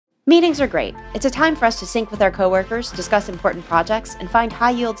Meetings are great. It's a time for us to sync with our coworkers, discuss important projects, and find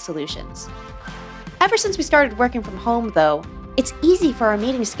high-yield solutions. Ever since we started working from home, though, it's easy for our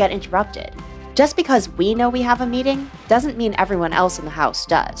meetings to get interrupted. Just because we know we have a meeting doesn't mean everyone else in the house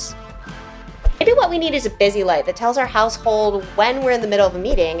does. Maybe what we need is a busy light that tells our household when we're in the middle of a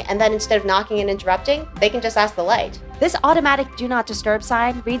meeting, and then instead of knocking and interrupting, they can just ask the light. This automatic Do Not Disturb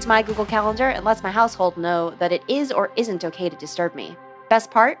sign reads my Google Calendar and lets my household know that it is or isn't okay to disturb me. Best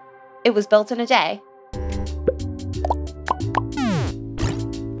part? It was built in a day.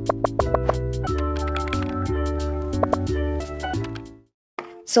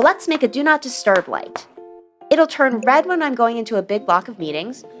 So let's make a Do Not Disturb light. It'll turn red when I'm going into a big block of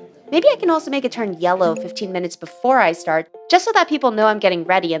meetings. Maybe I can also make it turn yellow 15 minutes before I start, just so that people know I'm getting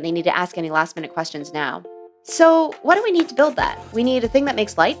ready and they need to ask any last-minute questions now. So what do we need to build that? We need a thing that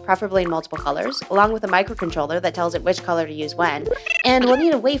makes light, preferably in multiple colors, along with a microcontroller that tells it which color to use when. And we'll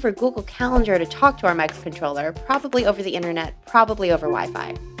need a way for Google Calendar to talk to our microcontroller, probably over the internet, probably over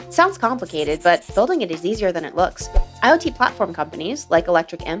Wi-Fi. Sounds complicated, but building it is easier than it looks. IoT platform companies, like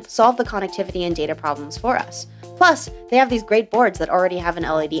Electric Imp, solve the connectivity and data problems for us. Plus, they have these great boards that already have an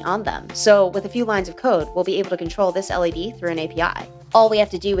LED on them, so with a few lines of code, we'll be able to control this LED through an API. All we have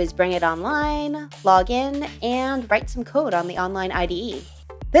to do is bring it online, log in, and write some code on the online IDE.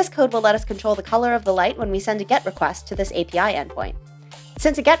 This code will let us control the color of the light when we send a GET request to this API endpoint.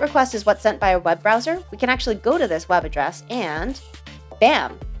 Since a GET request is what's sent by a web browser, we can actually go to this web address and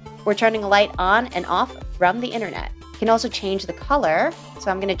bam! We're turning a light on and off from the internet. You can also change the color,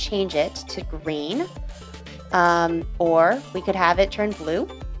 so I'm going to change it to green. Or we could have it turn blue,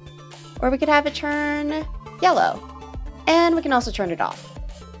 or we could have it turn yellow. And we can also turn it off.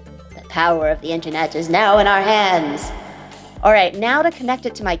 The power of the internet is now in our hands. All right, now to connect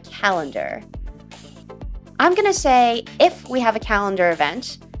it to my calendar. I'm gonna say if we have a calendar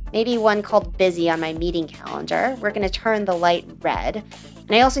event, maybe one called busy on my meeting calendar, we're gonna turn the light red.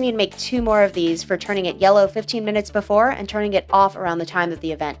 And I also need to make 2 more of these for turning it yellow 15 minutes before and turning it off around the time that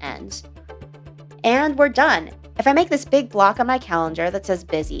the event ends. And we're done. If I make this big block on my calendar that says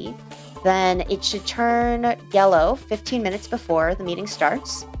busy, then it should turn yellow 15 minutes before the meeting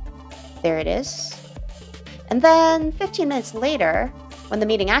starts. There it is. And then 15 minutes later, when the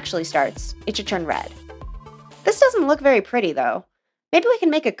meeting actually starts, it should turn red. This doesn't look very pretty though. Maybe we can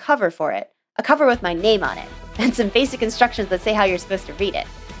make a cover for it. A cover with my name on it, and some basic instructions that say how you're supposed to read it,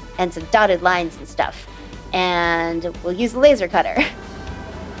 and some dotted lines and stuff. And we'll use the laser cutter.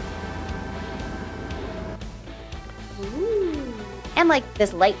 Ooh. And like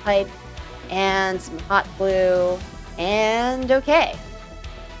this light pipe, and some hot glue, and okay.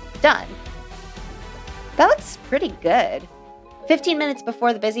 Done. That looks pretty good. 15 minutes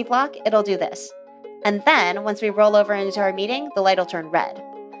before the busy block, it'll do this. And then, once we roll over into our meeting, the light will turn red.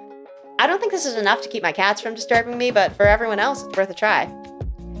 I don't think this is enough to keep my cats from disturbing me, but for everyone else, it's worth a try.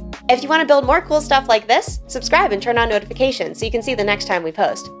 If you want to build more cool stuff like this, subscribe and turn on notifications so you can see the next time we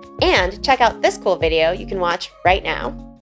post. And check out this cool video you can watch right now.